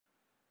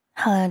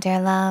Hello, dear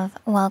love.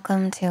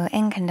 Welcome to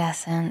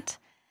Incandescent.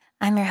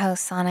 I'm your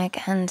host,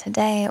 Sonic, and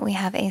today we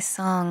have a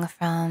song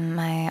from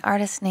my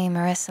artist named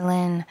Marissa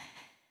Lynn.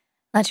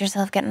 Let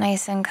yourself get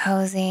nice and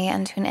cozy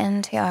and tune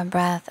into your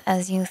breath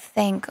as you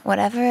thank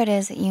whatever it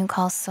is that you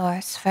call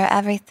source for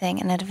everything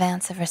in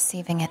advance of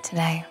receiving it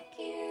today.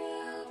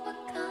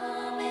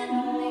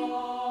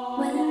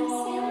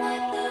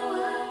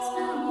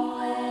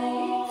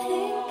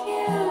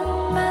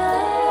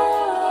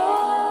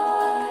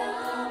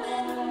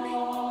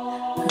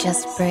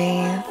 Just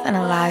breathe and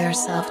allow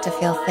yourself to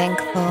feel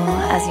thankful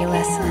as you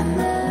listen.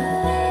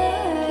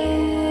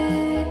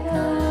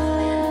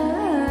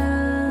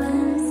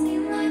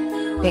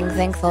 Being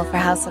thankful for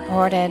how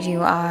supported you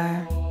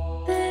are,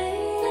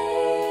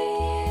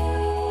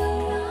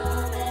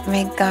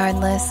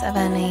 regardless of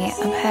any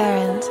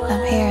apparent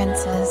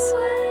appearances.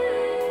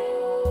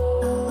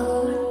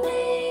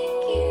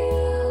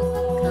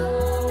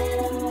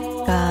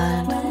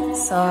 God,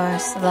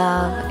 Source,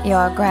 Love,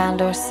 your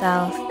grander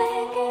self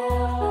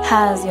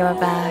has your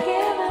back.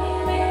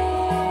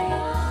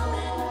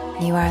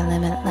 You are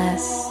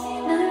limitless.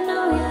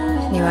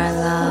 You are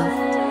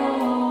loved.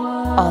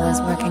 All is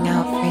working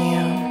out for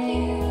you.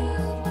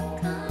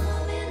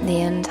 The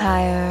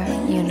entire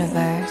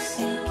universe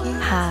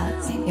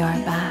has your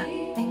back.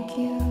 Thank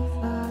you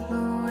for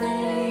the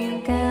way you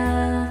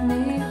got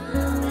me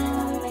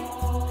through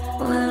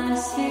when it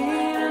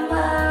seemed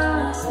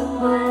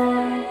impossible.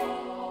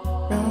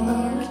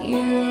 Thank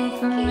you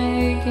for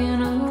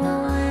making a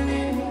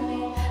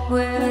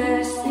where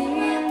there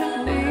seemed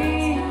to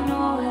be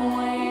no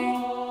way.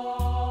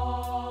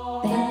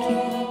 Thank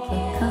you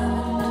for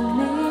coming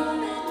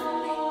to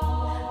me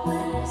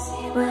when it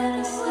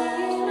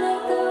seemed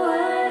like there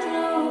was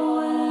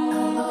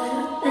no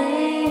way.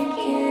 Thank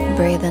you.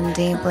 Breathing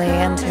deeply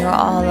into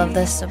all of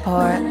this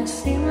support,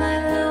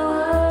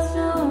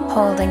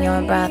 holding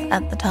your breath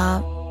at the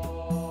top,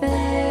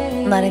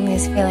 letting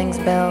these feelings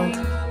build,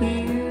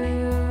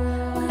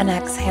 and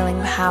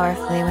exhaling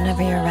powerfully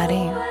whenever you're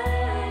ready.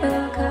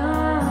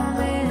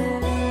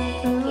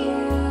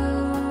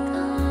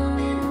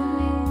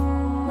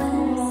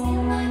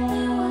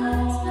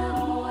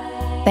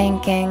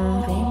 Thanking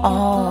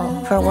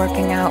all for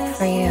working out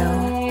for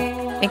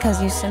you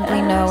because you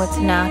simply know it's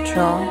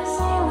natural.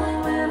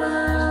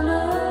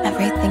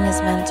 Everything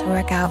is meant to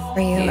work out for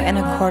you in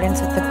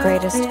accordance with the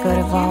greatest good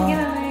of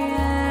all.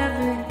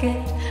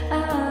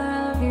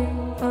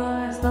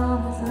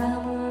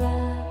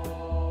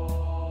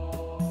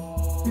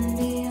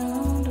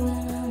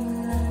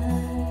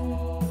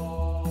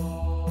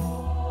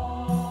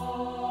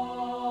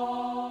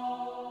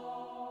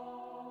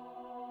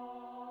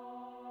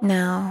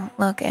 Now,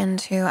 look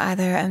into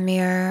either a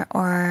mirror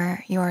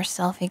or your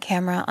selfie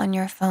camera on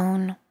your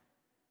phone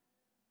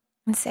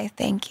and say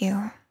thank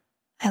you.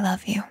 I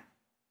love you.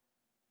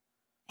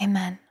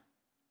 Amen.